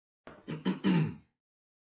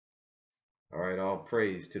All right, all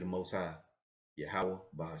praise to the Most High,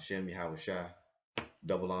 YAHWH, Shem, YHWH.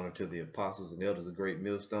 Double honor to the apostles and elders of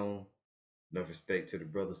Greatmillstone. Enough respect to the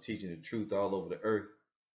brothers teaching the truth all over the earth.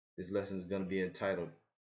 This lesson is going to be entitled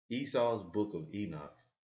Esau's Book of Enoch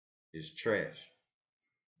is Trash.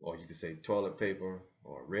 Or you can say toilet paper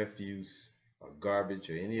or refuse or garbage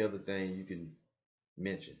or any other thing you can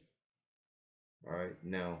mention. All right,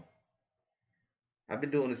 now I've been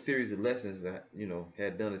doing a series of lessons that,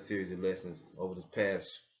 had done a series of lessons over this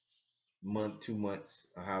past month, 2 months,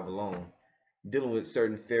 or however long, dealing with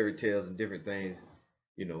certain fairy tales and different things,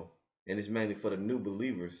 and it's mainly for the new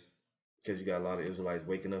believers because you got a lot of Israelites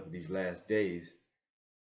waking up in these last days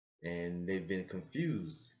and they've been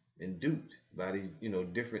confused and duped by these,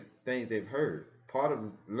 different things they've heard. Part of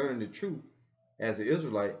learning the truth as an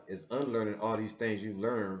Israelite is unlearning all these things you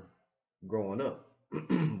learned growing up,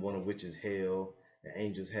 one of which is hell, the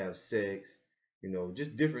angels have sex,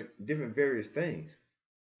 just different various things.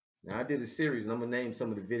 Now I did a series and I'm gonna name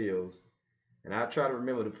some of the videos, and I'll try to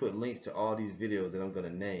remember to put links to all these videos that I'm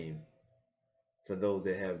gonna name for those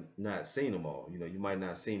that have not seen them all. You might not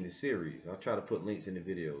have seen the series. I'll try to put links in the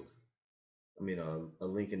videos. I mean, a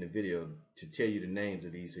link in the video to tell you the names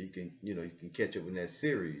of these so you can, you can catch up in that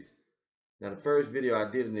series. Now the first video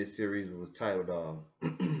I did in this series was titled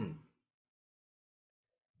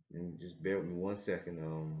and just bear with me 1 second.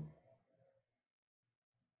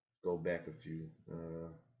 Go back a few.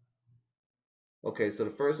 Okay, so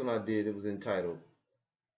the first one I did, it was entitled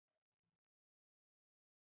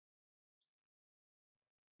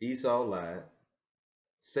Esau Lied,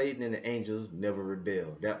 Satan and the Angels Never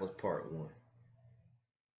Rebelled. That was part 1.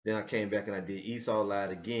 Then I came back and I did Esau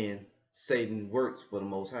Lied Again, Satan Works for the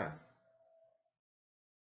Most High.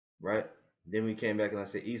 Right? Then we came back and I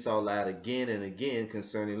said Esau lied again and again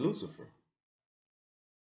concerning Lucifer.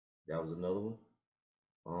 That was another one.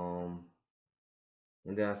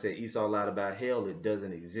 And then I said Esau lied about hell, it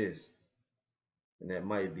doesn't exist. And that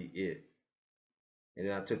might be it. And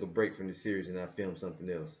then I took a break from the series and I filmed something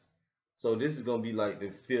else. So this is going to be like the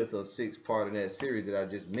 5th or 6th part of that series that I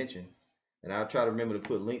just mentioned. And I'll try to remember to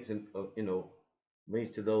put links in,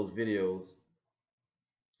 links to those videos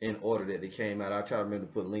in order that they came out. I'll try to remember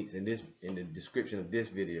to put links in the description of this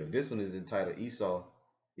video. This one is entitled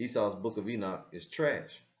Esau's Book of Enoch is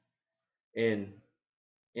Trash. And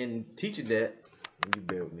in teaching that, you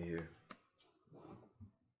bear with me here.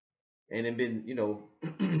 And then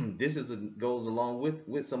been, this goes along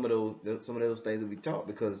with some of those things that we taught,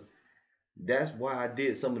 because that's why I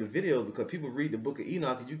did some of the videos, because people read the Book of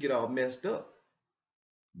Enoch and you get all messed up.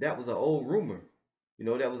 That was an old rumor.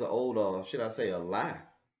 That was an old, should I say, a lie.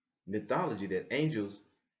 Mythology that angels,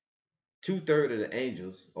 2/3 of the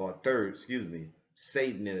angels, or a third, excuse me,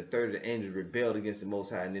 Satan and a third of the angels rebelled against the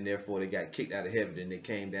Most High, and then therefore they got kicked out of heaven and they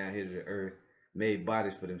came down here to the earth, made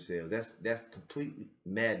bodies for themselves. That's completely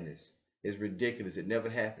madness. It's ridiculous. It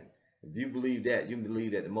never happened. If you believe that, you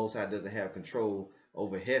believe that the Most High doesn't have control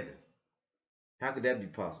over heaven. How could that be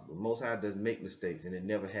possible? The Most High doesn't make mistakes, and it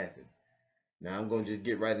never happened. Now I'm going to just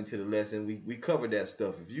get right into the lesson. We covered that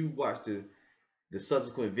stuff. If you watch the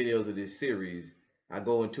subsequent videos of this series, I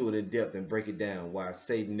go into it in depth and break it down why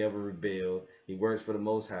Satan never rebelled. He works for the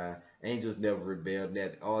Most High. Angels never rebelled.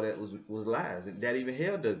 That all that was lies. And that even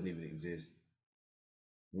hell doesn't even exist.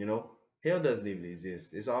 Hell doesn't even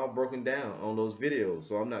exist. It's all broken down on those videos.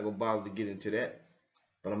 So I'm not going to bother to get into that.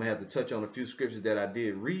 But I'm going to have to touch on a few scriptures that I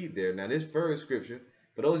did read there. Now this first scripture,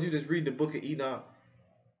 for those of you that's reading the Book of Enoch,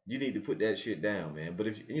 you need to put that shit down, man. But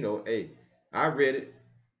if hey, I read it.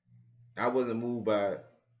 I wasn't moved by it.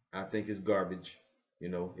 I think it's garbage.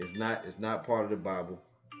 It's not part of the Bible.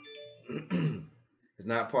 It's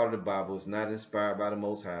not part of the Bible. It's not inspired by the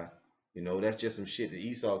Most High. That's just some shit that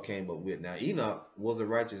Esau came up with. Now Enoch was a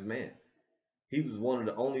righteous man. He was one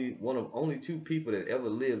of only 2 people that ever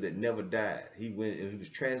lived that never died. He was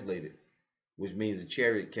translated, which means a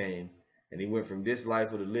chariot came and he went from this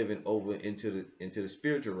life of the living over into the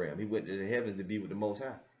spiritual realm. He went to the heavens to be with the Most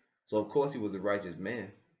High. So of course he was a righteous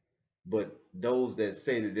man. But those that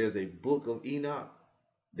say that there's a book of Enoch,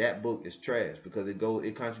 that book is trash because it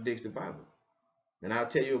contradicts the Bible. And I'll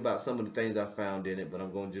tell you about some of the things I found in it, but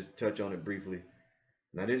I'm going to just touch on it briefly.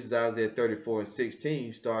 Now this is Isaiah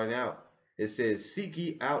 34:16, starting out. It says, "Seek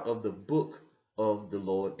ye out of the book of the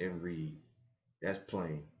Lord and read." That's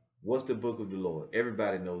plain. What's the book of the Lord?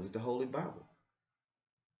 Everybody knows it's the Holy Bible.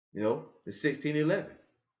 The 16:11.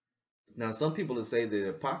 Now some people will say that the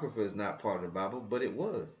Apocrypha is not part of the Bible, but it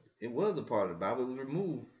was. It was a part of the Bible. It was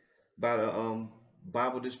removed by the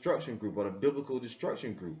Bible destruction group, or the biblical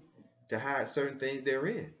destruction group, to hide certain things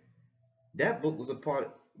therein. That book was a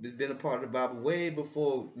part It's been a part of the Bible way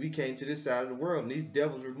before we came to this side of the world, and these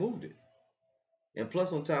devils removed it. And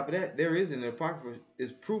plus, on top of that, there is in the Apocrypha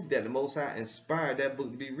is proof that the Most High inspired that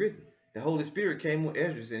book to be written. The Holy Spirit came on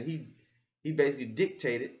Esdras, and he basically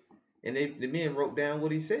dictated, and the men wrote down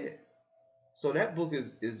what he said. So that book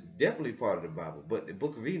is definitely part of the Bible, but the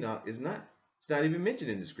book of Enoch is not. It's not even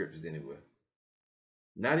mentioned in the scriptures anywhere.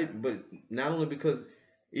 But not only because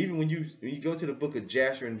even when you go to the book of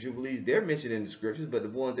Jasher and Jubilees, they're mentioned in the scriptures, but the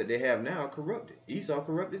ones that they have now are corrupted. Esau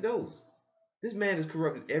corrupted those. This man has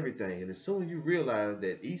corrupted everything, and as soon as you realize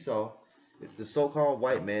that Esau, the so-called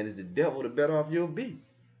white man, is the devil, the better off you'll be.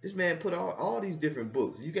 This man put all these different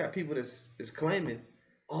books. You got people that's claiming,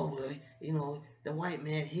 oh, well, you know, the white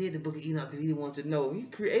man hid the book of Enoch because he didn't want to know. He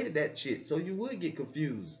created that shit, so you would get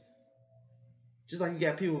confused. Just like you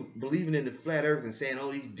got people believing in the flat earth and saying,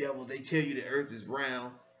 oh, these devils, they tell you the earth is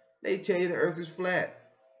round. They tell you the earth is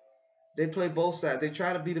flat. They play both sides. They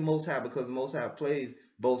try to be the Most High because the Most High plays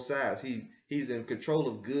both sides. He's in control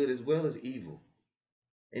of good as well as evil.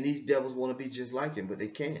 And these devils want to be just like him, but they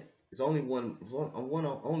can't. It's only one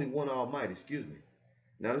Almighty, excuse me.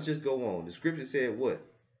 Now let's just go on. The scripture said what?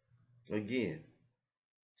 Again,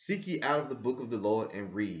 seek ye out of the book of the Lord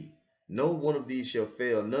and read. No one of these shall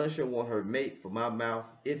fail. None shall want her mate. For my mouth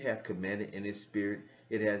it hath commanded, and its spirit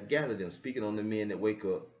it hath gathered them. Speaking on the men that wake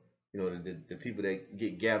up, you know, the people that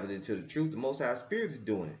get gathered into the truth. The Most High Spirit is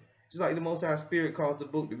doing it. Just like the Most High Spirit caused the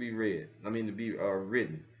book to be read. I mean, to be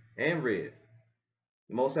written and read.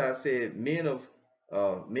 The Most High said, men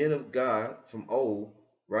of God from old,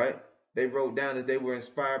 right? They wrote down as they were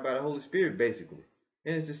inspired by the Holy Spirit, basically.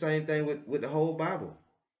 And it's the same thing with the whole Bible.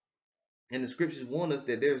 And the scriptures warn us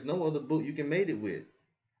that there's no other book you can mate it with.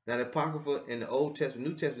 Now, the Apocrypha and the Old Testament,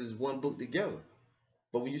 New Testament is one book together.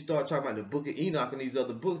 But when you start talking about the book of Enoch and these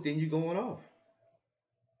other books, then you're going off.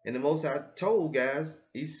 And the Most High told guys,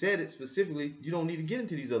 he said it specifically, you don't need to get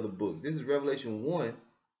into these other books. This is Revelation 1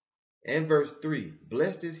 and verse 3.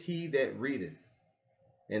 Blessed is he that readeth,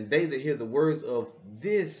 and they that hear the words of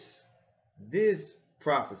this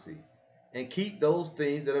prophecy, and keep those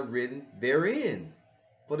things that are written therein,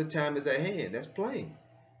 for the time is at hand. That's plain.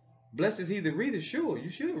 Blessed is he that readeth. Sure, you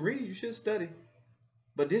should read, you should study.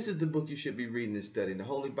 But this is the book you should be reading and studying, the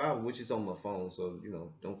Holy Bible, which is on my phone, so, you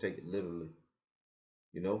know, don't take it literally.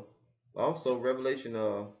 You know, also Revelation,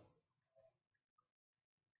 I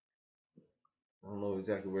don't know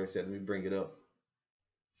exactly where it's at. Let me bring it up.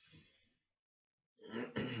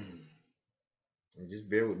 And just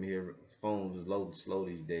bear with me here. Phones are loading slow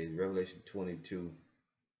these days. Revelation 22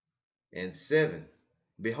 and 7.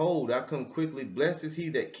 Behold, I come quickly. Blessed is he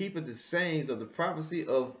that keepeth the sayings of the prophecy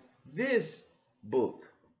of this book.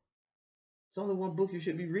 It's only one book you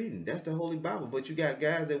should be reading. That's the Holy Bible. But you got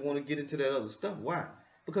guys that want to get into that other stuff. Why?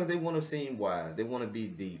 Because they want to seem wise. They want to be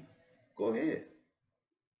deep. Go ahead.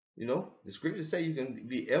 You know, the scriptures say you can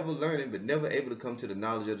be ever learning but never able to come to the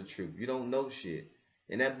knowledge of the truth. You don't know shit.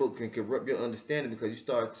 And that book can corrupt your understanding because you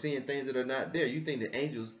start seeing things that are not there. You think the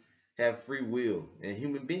angels have free will, and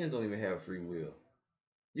human beings don't even have free will.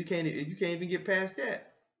 You can't even get past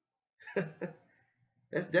that.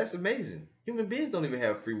 That's amazing. Human beings don't even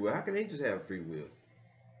have free will. How can angels have free will?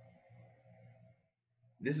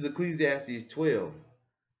 This is Ecclesiastes 12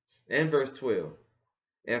 and verse 12.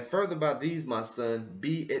 And further by these, my son,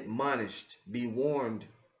 be admonished, be warned.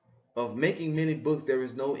 Of making many books there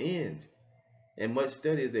is no end, and much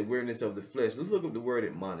study is a weariness of the flesh. Let's look up the word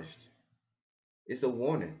admonished. It's a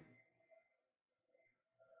warning.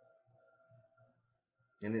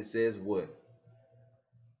 And it says what?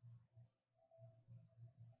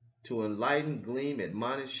 To enlighten, gleam,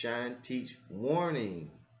 admonish, shine, teach,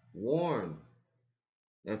 warning, warn.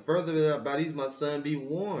 And further by these, my son, be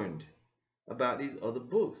warned about these other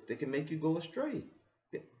books that can make you go astray.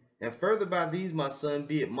 And further by these, my son,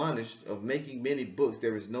 be admonished. Of making many books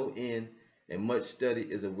there is no end, and much study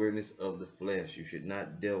is a weariness of the flesh. You should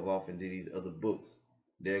not delve off into these other books.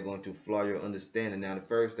 They're going to flaw your understanding. Now, the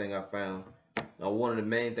first thing I found, one of the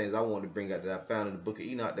main things I wanted to bring out that I found in the book of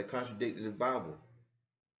Enoch that contradicted the Bible.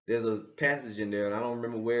 There's a passage in there, and I don't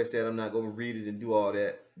remember where it said. I'm not going to read it and do all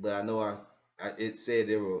that, but I know it said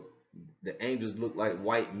the angels looked like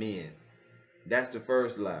white men. That's the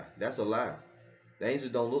first lie. That's a lie. The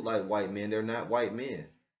angels don't look like white men. They're not white men.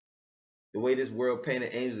 The way this world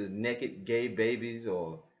painted angels as naked gay babies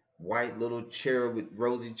or white little cherub with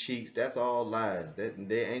rosy cheeks, that's all lies.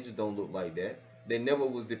 Their angels don't look like that. They never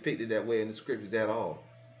was depicted that way in the scriptures at all.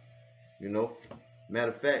 You know?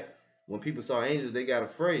 Matter of fact, when people saw angels, they got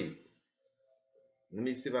afraid. Let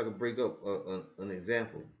me see if I can break up an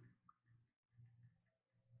example.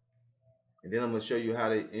 And then I'm going to show you how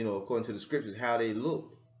they, you know, according to the scriptures, how they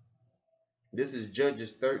looked. This is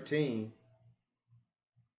Judges 13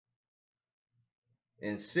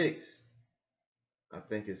 and 6. I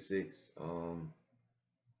think it's 6.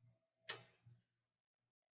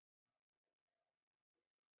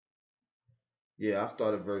 Yeah, I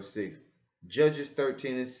started verse 6. Judges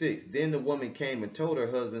 13 and 6. Then the woman came and told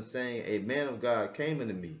her husband, saying, A man of God came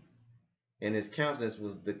unto me, and his countenance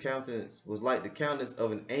was like the countenance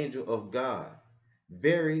of an angel of God,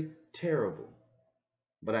 very terrible.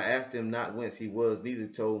 But I asked him not whence he was, neither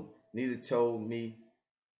told he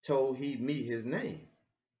me his name.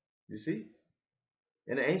 You see?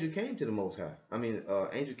 And the angel came to the Most High.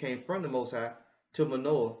 Angel came from the Most High to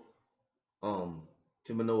Manoah,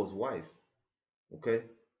 to Manoah's wife, okay,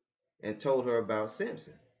 and told her about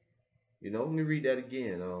Samson. You know, let me read that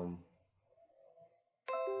again.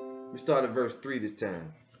 We start at verse 3 this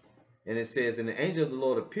time. And it says, And the angel of the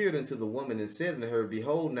Lord appeared unto the woman and said unto her,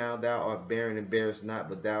 Behold, now thou art barren and bearest not,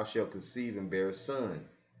 but thou shalt conceive and bear a son.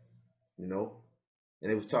 You know,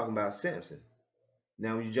 and it was talking about Samson.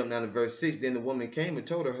 Now, when you jump down to verse 6, then the woman came and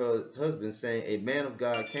told her husband, saying, A man of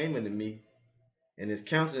God came unto me, and his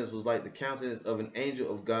countenance was like the countenance of an angel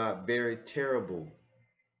of God, very terrible.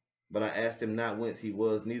 But I asked him not whence he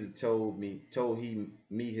was, neither told he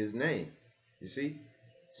me his name. You see?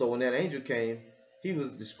 So when that angel came, he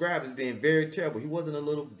was described as being very terrible. He wasn't a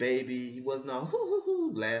little baby. He wasn't all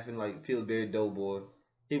hoo-hoo-hoo laughing like Pillsbury Doughboy.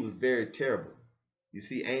 He was very terrible. You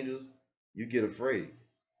see, angels, you get afraid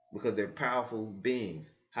because they're powerful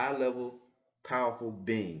beings, high-level, powerful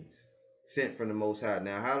beings sent from the Most High.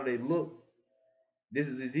 Now, how do they look? This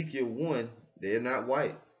is Ezekiel 1. They're not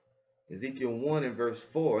white. Ezekiel 1 and verse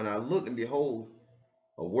 4, And I looked, and behold,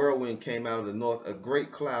 a whirlwind came out of the north, a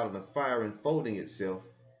great cloud, and a fire enfolding itself,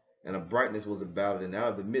 and a brightness was about it, and out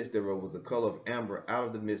of the midst thereof was a color of amber, out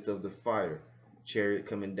of the midst of the fire, chariot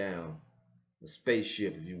coming down, a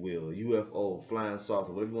spaceship, if you will, a UFO, flying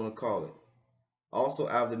saucer, whatever you want to call it. Also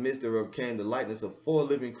out of the midst thereof came the likeness of 4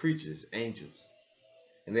 living creatures, angels,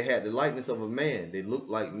 and they had the likeness of a man. They looked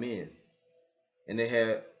like men, and they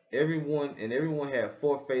had everyone had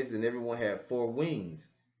 4 faces, and everyone had 4 wings,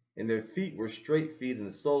 and their feet were straight feet, and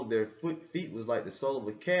the sole of their feet was like the sole of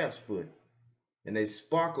a calf's foot, and they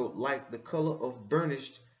sparkled like the color of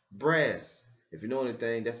burnished brass. If you know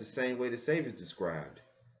anything, that's the same way the Savior is described.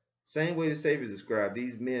 Same way the Savior is described.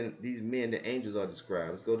 These men, the angels are described.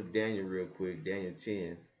 Let's go to Daniel real quick, Daniel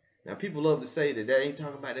 10. Now, people love to say that ain't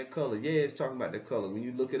talking about that color. Yeah, it's talking about that color. When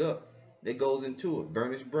you look it up, it goes into it,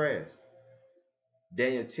 burnished brass.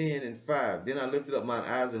 Daniel 10 and 5. Then I lifted up mine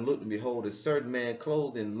eyes and looked, and behold, a certain man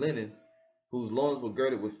clothed in linen, whose loins were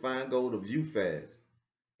girded with fine gold of Uphaz.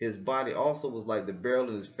 His body also was like the beryl,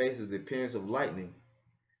 and his face as the appearance of lightning,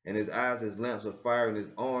 and his eyes as lamps of fire, and his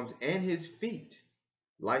arms and his feet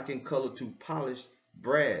like in color to polished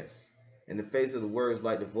brass, and the face of the words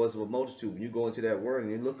like the voice of a multitude. When you go into that word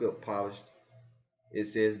and you look up polished, it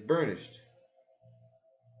says burnished.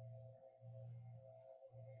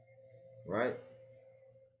 Right?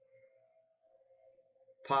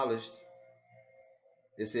 Polished,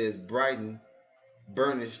 it says brightened,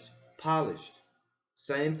 burnished, polished.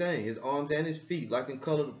 Same thing. His arms and his feet like in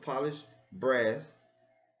color to polished brass,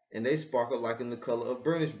 and they sparkle like in the color of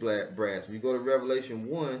burnished brass. When you go to Revelation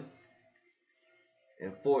 1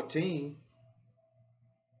 and 14,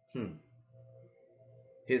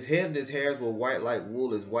 his head and his hairs were white like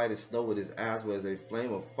wool, as white as snow, with his eyes were as a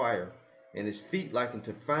flame of fire, and his feet like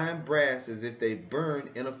unto fine brass, as if they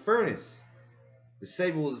burned in a furnace. The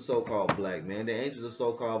Savior was a so-called black man. The angels are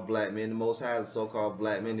so-called black men. The Most High is a so-called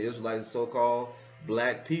black man. The Israelites are so-called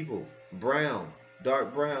black people. Brown,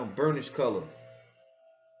 dark brown, burnished color.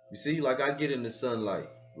 You see, like I get in the sunlight,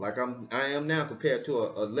 like I am now, compared to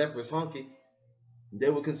a leprous honky,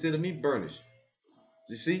 they would consider me burnished.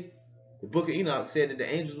 You see, the book of Enoch said that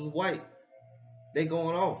the angels was white. They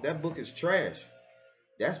going off. That book is trash.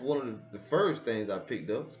 That's one of the first things I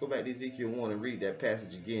picked up. Let's go back to Ezekiel 1 and read that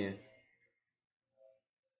passage again.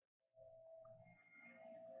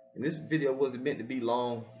 And this video wasn't meant to be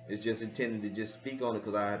long. It's just intended to just speak on it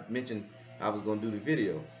because I mentioned I was going to do the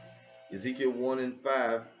video. Ezekiel 1 and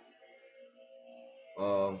 5.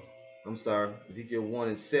 Ezekiel 1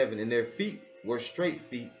 and 7. And their feet were straight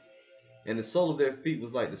feet, and the sole of their feet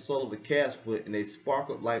was like the sole of a calf's foot, and they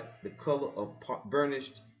sparkled like the color of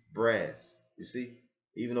burnished brass. You see,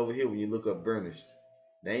 even over here when you look up burnished,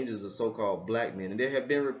 the angels are so-called black men. And there have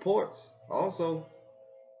been reports also.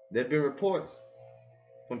 There have been reports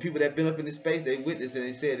from people that have been up in this space. They witnessed and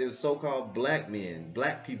they said it was so-called black men,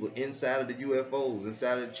 black people inside of the UFOs,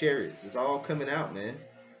 inside of the chariots. It's all coming out, man.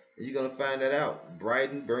 And you're going to find that out.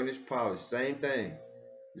 Brightened, burnished, polished. Same thing.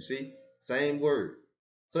 You see? Same word.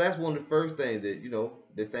 So that's one of the first things that,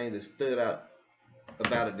 the thing that stood out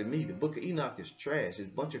about it to me. The book of Enoch is trash. It's a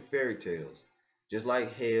bunch of fairy tales. Just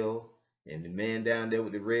like hell and the man down there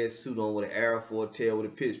with the red suit on with an arrow for a tail with a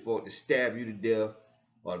pitchfork to stab you to death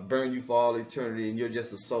or to burn you for all eternity, and you're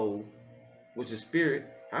just a soul, which is spirit.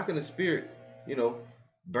 How can a spirit,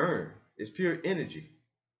 burn? It's pure energy.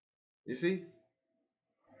 You see?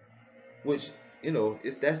 Which,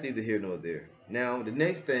 that's neither here nor there. Now, the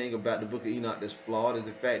next thing about the book of Enoch that's flawed is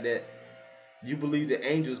the fact that you believe the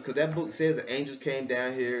angels, because that book says the angels came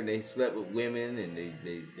down here and they slept with women and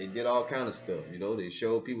they did all kind of stuff. They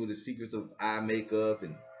showed people the secrets of eye makeup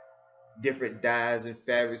and different dyes and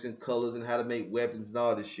fabrics and colors and how to make weapons and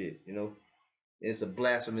all this shit. It's a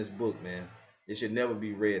blasphemous book, man. It should never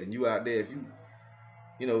be read. And you out there, if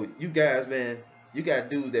you guys, man, you got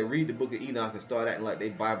dudes that read the book of Enoch and start acting like they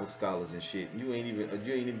Bible scholars and shit. You ain't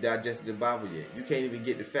even digested the Bible yet. You can't even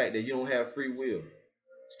get the fact that you don't have free will.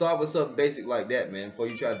 Start with something basic like that, man, before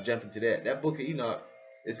you try to jump into that. That book of Enoch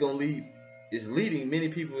is leading many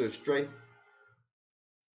people astray.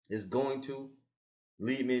 It's going to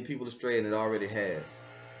lead many people astray, and it already has.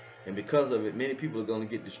 And because of it, many people are going to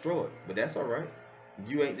get destroyed. But that's all right.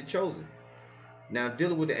 You ain't the chosen. Now,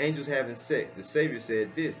 dealing with the angels having sex, the Savior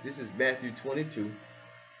said this. This is Matthew 22.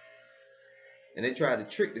 And they tried to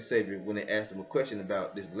trick the Savior when they asked him a question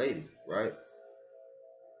about this lady, right?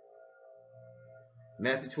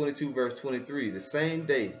 Matthew 22, verse 23. The same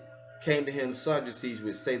day came to him Sadducees,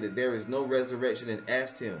 which say that there is no resurrection, and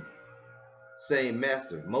asked him, saying,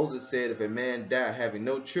 Master, Moses said, if a man die having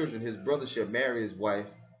no children, his brother shall marry his wife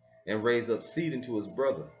and raise up seed unto his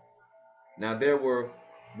brother. Now there were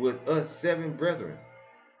with us 7 brethren.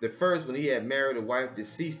 The first, when he had married a wife,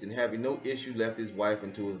 deceased, and having no issue, left his wife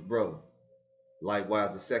unto his brother.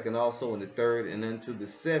 Likewise the second also, and the third, and unto the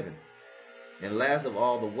 7th. And last of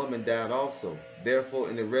all, the woman died also. Therefore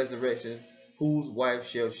in the resurrection, whose wife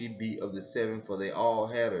shall she be of the 7? For they all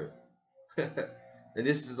had her. And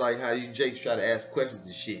this is like how you Jakes try to ask questions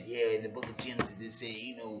and shit. Yeah, in the book of Genesis it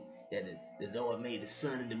said, that the Lord made the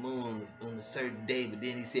sun and the moon on a certain day, but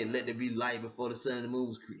then he said, let there be light before the sun and the moon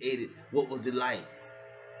was created. What was the light?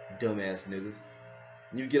 Dumbass niggas.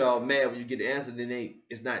 And you get all mad when you get the answer, then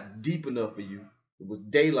it's not deep enough for you. It was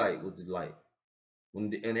daylight was the light. When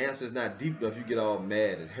the answer is not deep enough, you get all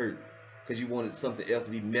mad and hurt because you wanted something else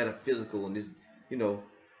to be metaphysical and this, no,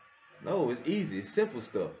 it's easy. It's simple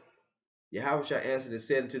stuff. YAHWH answered and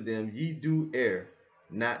said unto them, ye do err,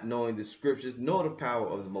 not knowing the scriptures nor the power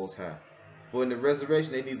of the Most High. For in the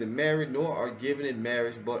resurrection they neither marry nor are given in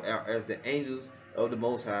marriage, but are as the angels of the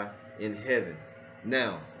Most High in heaven.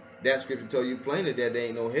 Now, that scripture told you plainly that there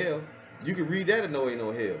ain't no hell. You can read that and know ain't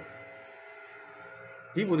no hell.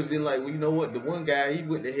 He would have been like, well, you know what? The one guy, he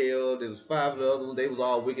went to hell. There was 5 of the other ones. They was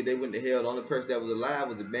all wicked. They went to hell. The only person that was alive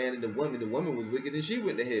was the man and the woman. The woman was wicked and she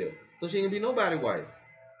went to hell. So she ain't be nobody's wife.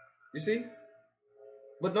 You see?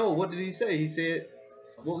 But no, what did he say? He said,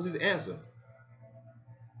 what was his answer?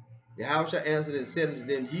 YAHWH answered and said unto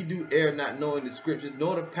them, ye do err, not knowing the scriptures,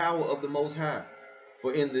 nor the power of the Most High.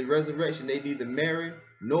 For in the resurrection they neither marry,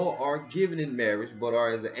 nor are given in marriage, but are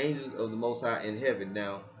as the angels of the Most High in heaven.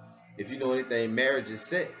 Now, if you know anything, marriage is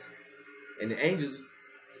sex. And the angels,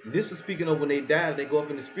 this was speaking of when they die, and they go up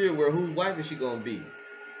in the spirit world, whose wife is she going to be?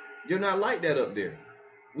 You're not like that up there.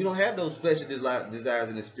 We don't have those fleshly desires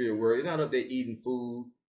in the spirit world. You're not up there eating food.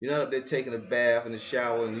 You're not up there taking a bath and a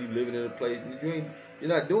shower and you living in a place. You're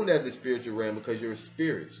not doing that in the spiritual realm because you're a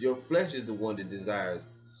spirit. Your flesh is the one that desires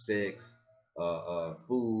sex,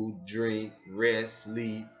 food, drink, rest,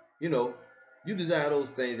 sleep. You desire those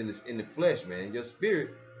things in the flesh, man. Your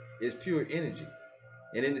spirit is pure energy.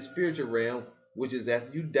 And in the spiritual realm, which is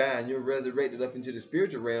after you die and you're resurrected up into the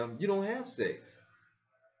spiritual realm, you don't have sex.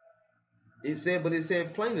 It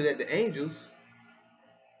said plainly that the angels,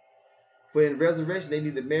 for in resurrection they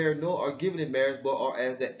neither marry nor are given in marriage, but are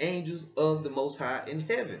as the angels of the Most High in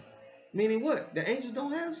heaven. Meaning what? The angels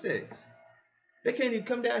don't have sex. They can't even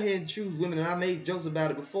come down here and choose women. And I made jokes about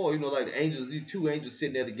it before. Like the angels, 2 angels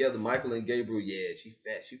sitting there together, Michael and Gabriel. Yeah, she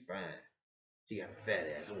fat, she fine. She got a fat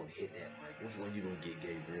ass. I want to hit that, Michael. Which one you gonna get,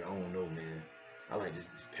 Gabriel? I don't know, man. I like this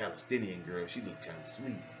Palestinian girl. She look kind of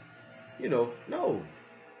sweet. No.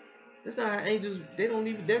 That's not how angels, they're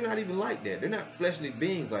not even like that. They're not fleshly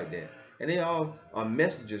beings like that. And they all are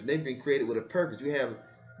messengers. They've been created with a purpose. You have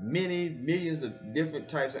many millions of different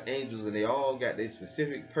types of angels, and they all got their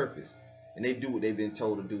specific purpose. And they do what they've been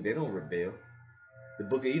told to do. They don't rebel. The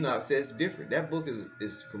book of Enoch says different. That book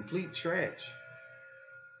is complete trash.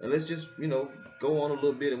 And let's just, go on a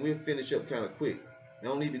little bit and we'll finish up kind of quick. I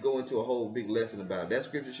don't need to go into a whole big lesson about it. That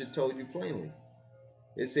scripture should have told you plainly.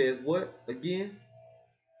 It says what again?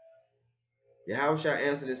 Yahushua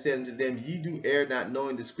answered and said unto them, Ye do err, not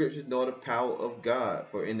knowing the scriptures nor the power of God.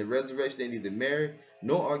 For in the resurrection they neither marry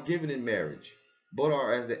nor are given in marriage, but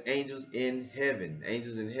are as the angels in heaven.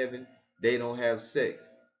 Angels in heaven, they don't have sex.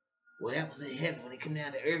 Well, that was in heaven. When they come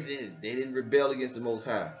down to earth, they didn't rebel against the Most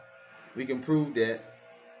High. We can prove that.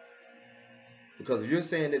 Because if you're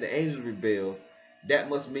saying that the angels rebelled, that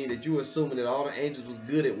must mean that you're assuming that all the angels was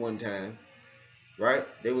good at one time. Right?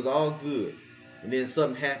 They was all good. And then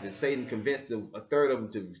something happened. Satan convinced a third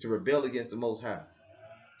of them to rebel against the Most High.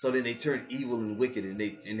 So then they turned evil and wicked and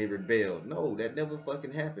they rebelled. No, that never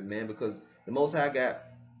fucking happened, man. Because the Most High got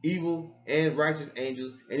evil and righteous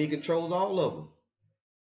angels, and he controls all of them.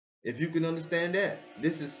 If you can understand that.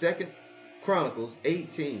 This is 2 Chronicles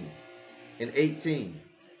 18 and 18.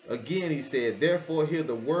 Again he said, Therefore hear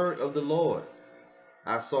the word of the Lord.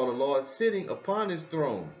 I saw the Lord sitting upon his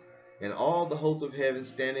throne, and all the hosts of heaven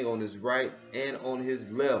standing on his right and on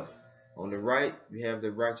his left. On the right, you have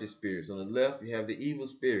the righteous spirits. On the left, you have the evil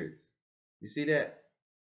spirits. You see that?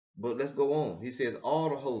 But let's go on. He says, all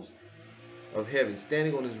the hosts of heaven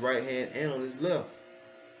standing on his right hand and on his left.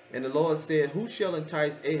 And the Lord said, Who shall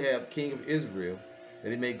entice Ahab, king of Israel,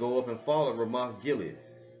 that he may go up and fall at Ramoth Gilead?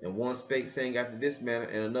 And one spake, saying after this manner,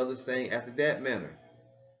 and another saying after that manner.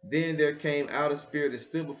 Then there came out a spirit and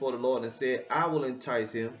stood before the Lord and said, I will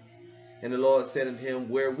entice him. And the Lord said unto him,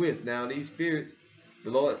 Wherewith? Now these spirits,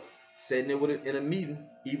 the Lord sitting there in a meeting,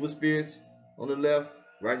 evil spirits on the left,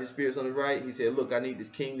 righteous spirits on the right. He said, Look, I need this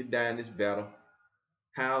king to die in this battle.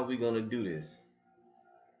 How are we going to do this?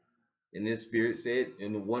 And this spirit said,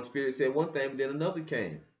 and the one spirit said one thing, but then another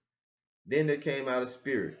came. Then there came out a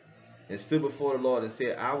spirit and stood before the Lord and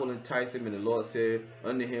said, I will entice him. And the Lord said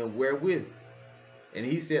unto him, Wherewith? And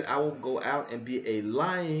he said, I will go out and be a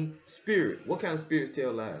lying spirit. What kind of spirits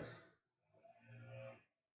tell lies?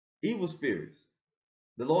 Evil spirits.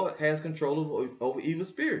 The Lord has control over evil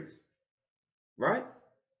spirits. Right?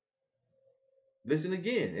 Listen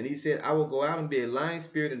again. And he said, I will go out and be a lying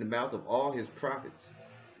spirit in the mouth of all his prophets.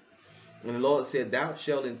 And the Lord said, Thou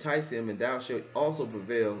shalt entice him, and thou shalt also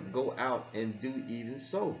prevail. Go out and do even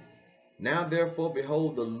so. Now therefore,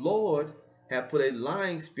 behold, the Lord hath put a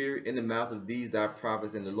lying spirit in the mouth of these thy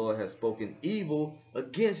prophets, and the Lord hath spoken evil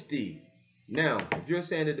against thee. Now, if you're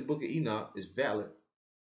saying that the book of Enoch is valid,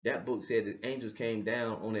 that book said that angels came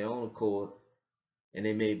down on their own accord, and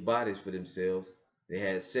they made bodies for themselves. They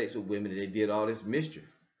had sex with women, and they did all this mischief.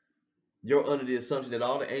 You're under the assumption that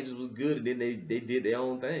all the angels was good, and then they did their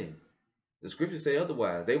own thing. The scriptures say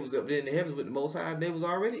otherwise. They was up there in the heavens with the Most High, and they was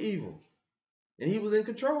already evil. And he was in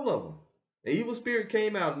control of them. The evil spirit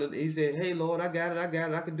came out, and he said, Hey, Lord, I got it,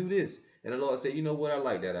 I can do this. And the Lord said, You know what, I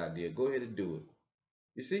like that idea. Go ahead and do it.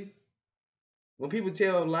 You see? When people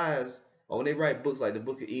tell lies, or when they write books like the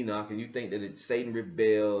book of Enoch, and you think that Satan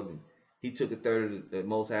rebelled, and he took a third of the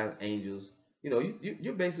Most High's angels, you know,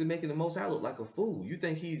 you're basically making the Most High look like a fool. You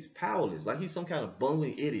think he's powerless, like he's some kind of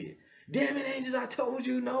bungling idiot. Damn it, angels, I told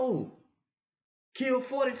you no. Kill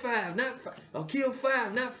 45, not 5. Or kill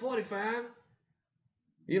 5, not 45.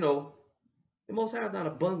 You know, the Most High is not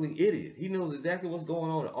a bungling idiot. He knows exactly what's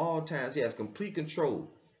going on at all times. He has complete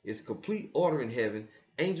control. It's complete order in heaven.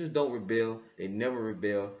 Angels don't rebel. They never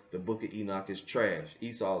rebel. The book of Enoch is trash.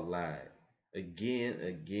 Esau lied. Again,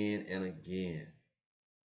 and again.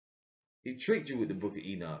 He tricked you with the book of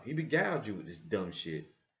Enoch. He beguiled you with this dumb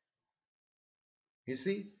shit. You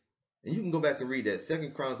see? And you can go back and read that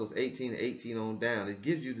 2 Chronicles 18 on down. It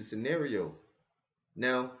gives you the scenario.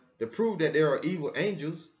 Now, to prove that there are evil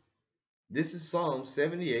angels, this is Psalm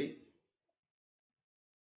 78.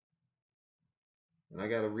 And I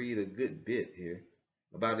got to read a good bit here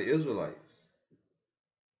about the Israelites.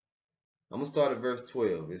 I'm going to start at verse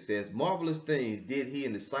 12. It says, Marvelous things did he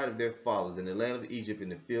in the sight of their fathers in the land of Egypt in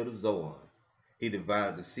the field of Zoan. He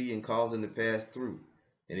divided the sea and caused them to pass through.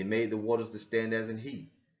 And he made the waters to stand as an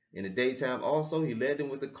heap. In the daytime also he led them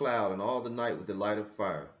with a cloud, and all the night with the light of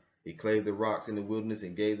fire. He clave the rocks in the wilderness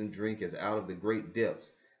and gave them drink as out of the great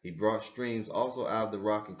depths. He brought streams also out of the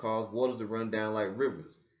rock and caused waters to run down like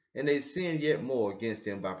rivers. And they sinned yet more against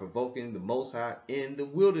him by provoking the Most High in the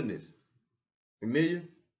wilderness. Familiar?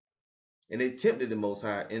 And they tempted the Most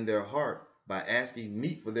High in their heart by asking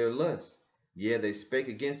meat for their lust. Yea, they spake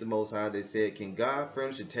against the Most High. They said, Can God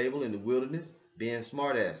furnish a table in the wilderness? Being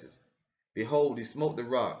smartasses. Behold, he smote the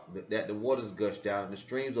rock, that the waters gushed out and the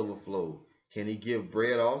streams overflowed. Can he give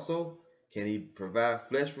bread also? Can he provide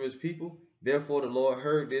flesh for his people? Therefore the Lord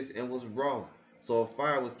heard this and was wroth. So a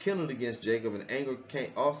fire was kindled against Jacob, and anger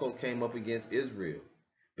also came up against Israel,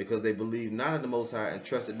 because they believed not in the Most High and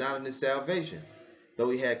trusted not in his salvation.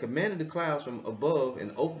 Though he had commanded the clouds from above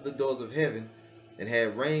and opened the doors of heaven, and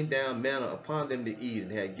had rained down manna upon them to eat,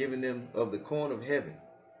 and had given them of the corn of heaven.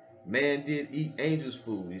 Man did eat angels'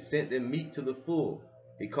 food. He sent them meat to the full.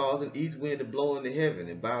 He caused an east wind to blow into heaven,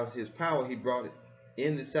 and by his power he brought it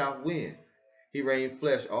in the south wind. He rained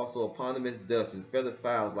flesh also upon them as dust, and feathered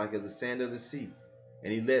fowls like as the sand of the sea.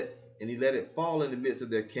 And he let it fall in the midst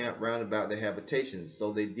of their camp round about their habitations.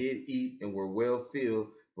 So they did eat and were well filled,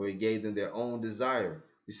 for he gave them their own desire.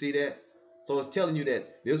 You see that? So it's telling you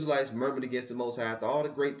that the Israelites murmured against the Most High after all the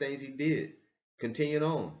great things he did. Continuing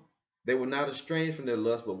on. They were not estranged from their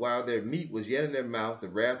lust, but while their meat was yet in their mouths, the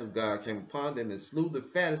wrath of God came upon them and slew the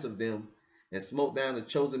fattest of them, and smote down the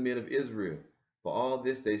chosen men of Israel. For all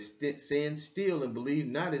this they sinned still, and believed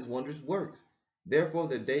not his wondrous works. Therefore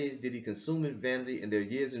their days did he consume in vanity, and their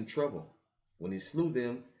years in trouble. When he slew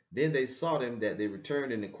them, then they sought him, that they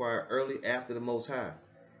returned and inquired early after the Most High.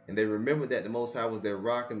 And they remembered that the Most High was their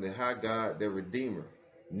rock, and the high God their Redeemer.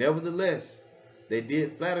 Nevertheless, they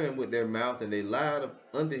did flatter him with their mouth, and they lied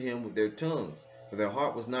unto him with their tongues. For their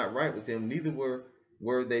heart was not right with him, neither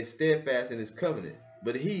were they steadfast in his covenant.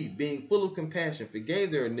 But he, being full of compassion,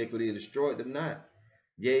 forgave their iniquity and destroyed them not.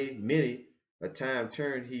 Yea, many a time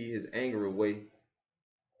turned he his anger away.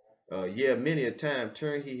 Many a time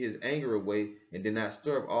turned he his anger away, and did not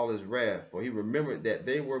stir up all his wrath. For he remembered that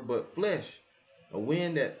they were but flesh, a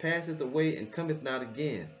wind that passeth away and cometh not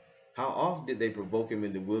again. How often did they provoke him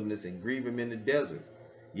in the wilderness, and grieve him in the desert?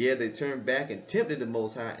 Yea, they turned back and tempted the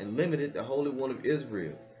Most High, and limited the Holy One of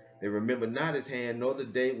Israel. They remembered not his hand, nor the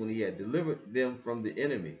day when he had delivered them from the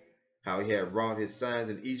enemy, how he had wrought his signs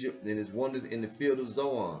in Egypt, and his wonders in the field of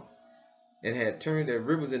Zoan, and had turned their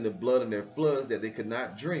rivers into blood, and their floods that they could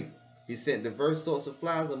not drink. He sent diverse sorts of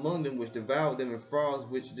flies among them, which devoured them, and frogs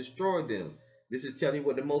which destroyed them. This is telling you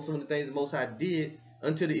what some of the things the Most High did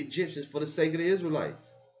unto the Egyptians for the sake of the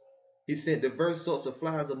Israelites. He sent diverse sorts of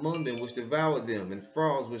flies among them, which devoured them, and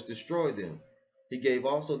frogs which destroyed them. He gave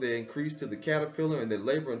also their increase to the caterpillar, and their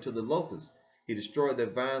labor unto the locust. He destroyed their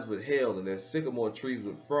vines with hail, and their sycamore trees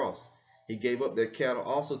with frost. He gave up their cattle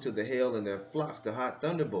also to the hail, and their flocks to hot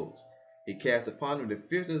thunderbolts. He cast upon them the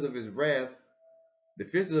fierceness of his wrath, the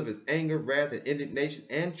fierceness of his anger, wrath, and indignation,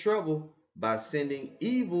 and trouble, by sending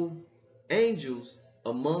evil angels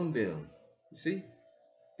among them. You see?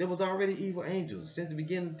 There was already evil angels. Since the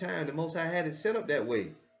beginning of time, the Most High had it set up that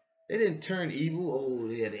way. They didn't turn evil. Oh,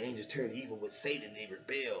 yeah, the angels turned evil with Satan. They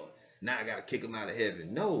rebelled. Now I got to kick them out of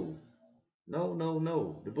heaven. No. No, no,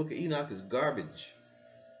 no. The book of Enoch is garbage.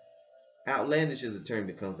 Outlandish is a term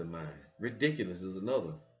that comes to mind. Ridiculous is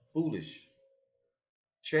another. Foolish.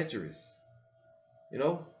 Treacherous. You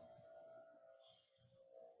know?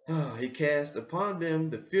 He cast upon them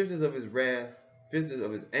the fierceness of his wrath, fierceness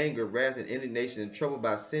of his anger, wrath, and indignation, and trouble,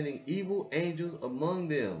 by sending evil angels among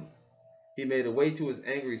them. He made a way to his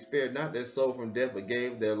anger. He spared not their soul from death, but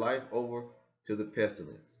gave their life over to the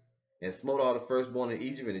pestilence, and smote all the firstborn in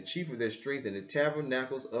Egypt, and the chief of their strength, in the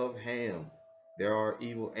tabernacles of Ham. There are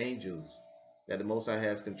evil angels, that the Most High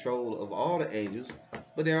has control of all the angels,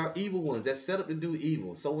 but there are evil ones that set up to do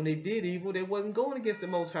evil. So when they did evil, they wasn't going against the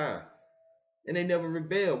Most High. And they never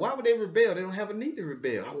rebelled. Why would they rebel? They don't have a need to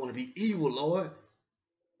rebel. I want to be evil, Lord.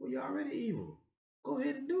 Well, you're already evil. Go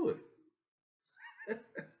ahead and do it.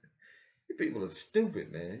 You people are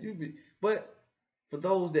stupid, man. But for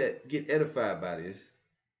those that get edified by this,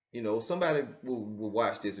 you know, somebody will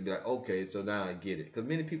watch this and be like, okay, so now I get it. Because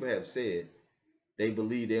many people have said they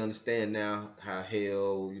believe, they understand now how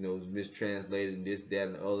hell, you know, is mistranslated and this, that,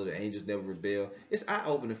 and the other. The angels never rebel. It's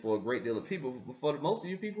eye-opening for a great deal of people. But for most of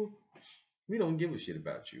you people, we don't give a shit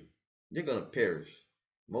about you. You're going to perish.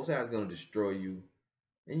 Most High is going to destroy you.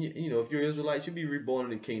 And, you know, if you're Israelite, you'll be reborn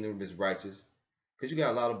in the kingdom as righteous. Because you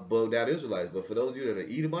got a lot of bugged out Israelites. But for those of you that are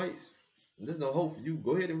Edomites, there's no hope for you.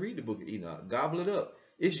 Go ahead and read the book of Enoch. Gobble it up.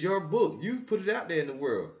 It's your book. You put it out there in the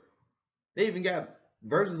world. They even got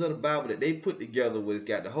versions of the Bible that they put together where it's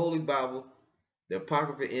got the Holy Bible, the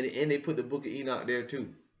Apocrypha in it, and they put the book of Enoch there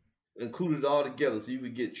too. Included it all together so you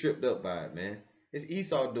could get tripped up by it, man. It's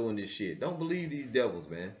Esau doing this shit. Don't believe these devils,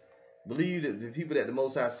 man. Believe that the people that the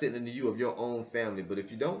Most High sent into you of your own family. But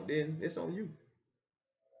if you don't, then it's on you.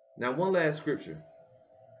 Now, one last scripture.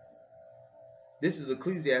 This is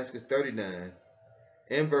Ecclesiastes 39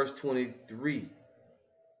 and verse 23.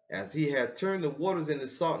 As he hath turned the waters into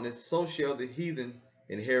saltness, so shall the heathen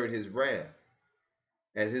inherit his wrath.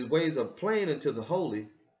 As his ways are plain unto the holy,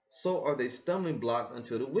 so are they stumbling blocks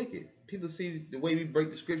unto the wicked. People see the way we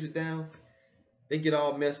break the scriptures down. They get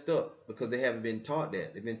all messed up because they haven't been taught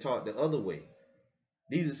that. They've been taught the other way.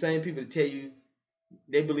 These are the same people that tell you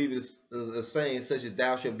They believe it's a saying such as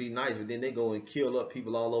 "Thou shalt be nice," but then they go and kill up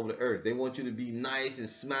people all over the earth. They want you to be nice and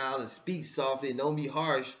smile and speak softly and don't be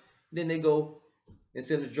harsh. Then they go and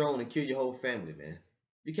send a drone and kill your whole family, man.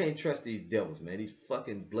 You can't trust these devils, man. These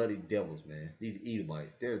fucking bloody devils, man. These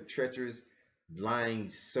Edomites. They're treacherous,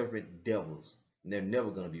 lying serpent devils. And they're never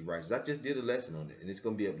going to be righteous. I just did a lesson on it, and it's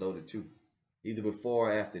going to be uploaded too. Either before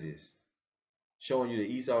or after this. Showing you that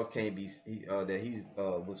Esau can't be, that he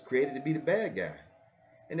was created to be the bad guy.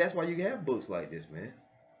 And that's why you have books like this, man.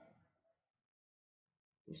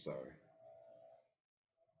 I'm sorry.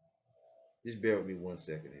 Just bear with me 1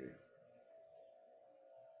 second here.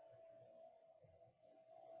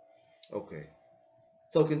 Okay.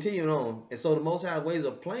 So continuing on, and so the Most High ways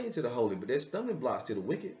are plain to the holy, but they're stumbling blocks to the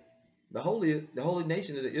wicked. The holy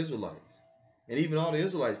nation is the Israelites, and even all the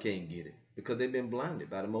Israelites can't get it because they've been blinded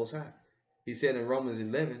by the Most High. He said in Romans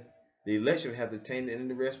 11, the election have attained it, and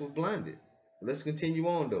the rest were blinded. Let's continue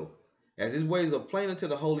on though. As his ways are plain unto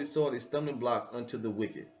the holy, so are the stumbling blocks unto the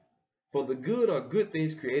wicked. For the good are good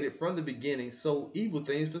things created from the beginning, so evil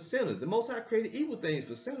things for sinners. The Most High created evil things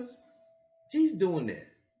for sinners. He's doing that.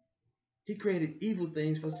 He created evil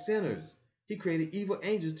things for sinners. He created evil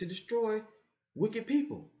angels to destroy wicked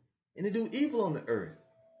people and to do evil on the earth.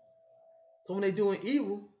 So when they're doing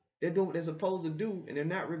evil, they're doing what they're supposed to do, and they're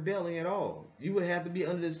not rebelling at all. You would have to be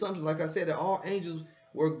under the assumption, like I said, that all angels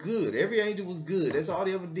were good. Every angel was good. That's all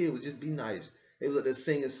they ever did was just be nice. They was like they're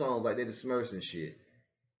singing songs like they're the Smurfs and shit.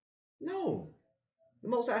 No. The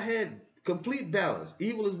Most High had complete balance,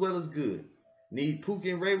 evil as well as good. Need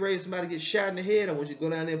Pookie and Ray Ray, somebody get shot in the head, I want you to go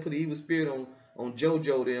down there and put the evil spirit on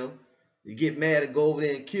JoJo them. You get mad and go over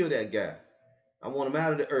there and kill that guy. I want him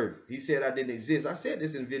out of the earth. He said I didn't exist. I said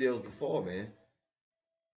this in videos before, man.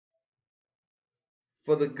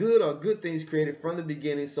 For the good are good things created from the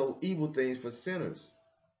beginning, so evil things for sinners.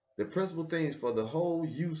 The principal things for the whole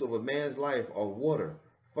use of a man's life are water,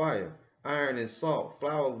 fire, iron and salt,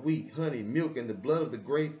 flour of wheat, honey, milk, and the blood of the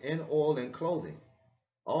grape, and oil and clothing.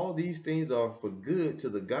 All these things are for good to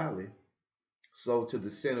the godly, so to the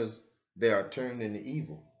sinners they are turned into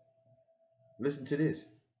evil. Listen to this.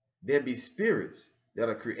 There be spirits that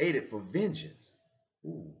are created for vengeance.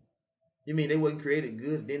 Ooh. You mean they wasn't created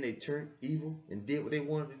good, then they turned evil and did what they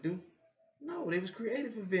wanted to do? No, they was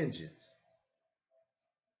created for vengeance.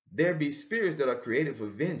 There be spirits that are created for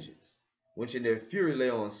vengeance, which in their fury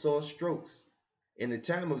lay on sore strokes. In the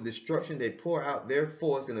time of destruction they pour out their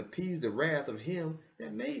force and appease the wrath of him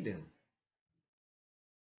that made them.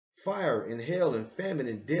 Fire and hell and famine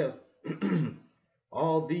and death,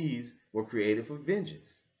 all these were created for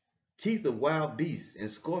vengeance. Teeth of wild beasts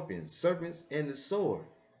and scorpions, serpents, and the sword,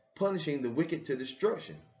 punishing the wicked to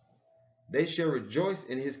destruction. They shall rejoice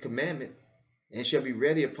in his commandment, and shall be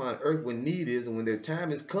ready upon earth when need is, and when their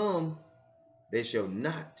time is come, they shall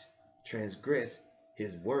not transgress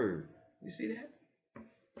his word. You see that?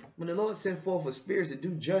 When the Lord sent forth for spirits to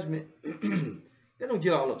do judgment, they don't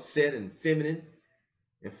get all upset and feminine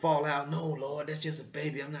and fall out. No, Lord, that's just a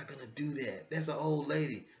baby. I'm not going to do that. That's an old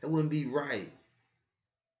lady. That wouldn't be right.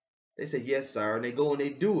 They say, yes, sir. And they go and they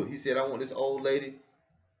do it. He said, I want this old lady,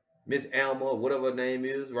 Miss Alma, or whatever her name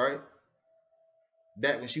is, right?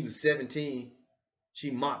 Back when she was 17,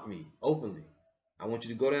 she mocked me openly. I want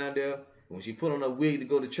you to go down there. And when she put on her wig to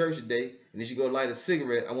go to church today, and then she go light a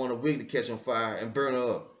cigarette, I want her wig to catch on fire and burn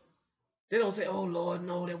her up. They don't say, oh, Lord,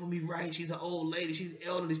 no, that wouldn't be right. She's an old lady. She's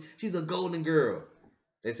elderly. She's a golden girl.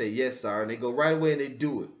 They say, yes, sir. And they go right away and they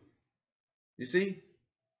do it. You see?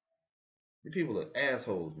 The people are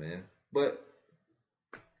assholes, man. But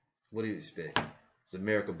what do you expect? It's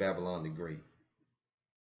America, Babylon the Great.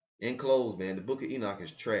 In close, man, the book of Enoch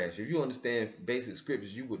is trash. If you understand basic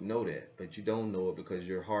scriptures, you would know that. But you don't know it because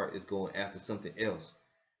your heart is going after something else.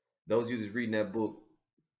 Those of you that's reading that book,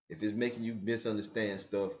 if it's making you misunderstand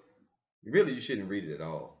stuff, really you shouldn't read it at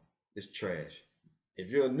all. It's trash.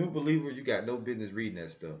 If you're a new believer, you got no business reading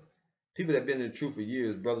that stuff. People that have been in the truth for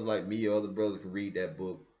years, brothers like me or other brothers, can read that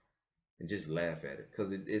book and just laugh at it.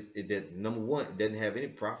 Because number one, it doesn't have any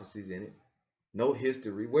prophecies in it. No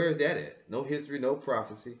history. Where is that at? No history, no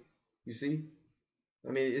prophecy. You see?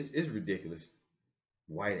 I mean, it's ridiculous.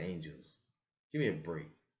 White angels. Give me a break.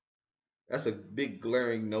 That's a big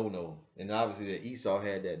glaring no-no. And obviously that Esau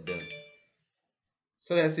had that done.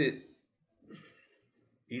 So that's it.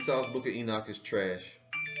 Esau's book of Enoch is trash.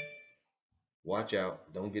 Watch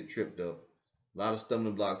out. Don't get tripped up. A lot of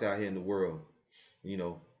stumbling blocks out here in the world. You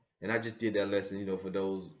know. And I just did that lesson, you know, for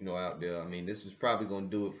those, you know, out there. I mean, this was probably going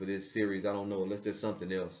to do it for this series. I don't know, unless there's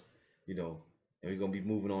something else, you know. And we're going to be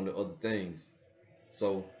moving on to other things.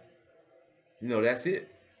 So, you know, that's it.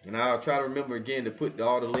 And I'll try to remember again to put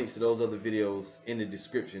all the links to those other videos in the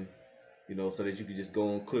description, you know, so that you can just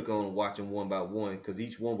go and click on and watch them one by one, because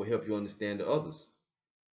each one will help you understand the others.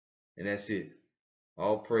 And that's it.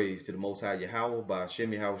 All praise to the Most High YAHWAH by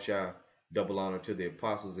Shem YAHWH. Double honor to the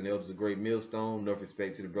apostles and elders of Greatmillstone. Enough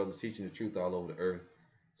respect to the brothers teaching the truth all over the earth.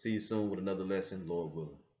 See you soon with another lesson, Lord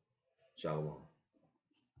willing. Shalom.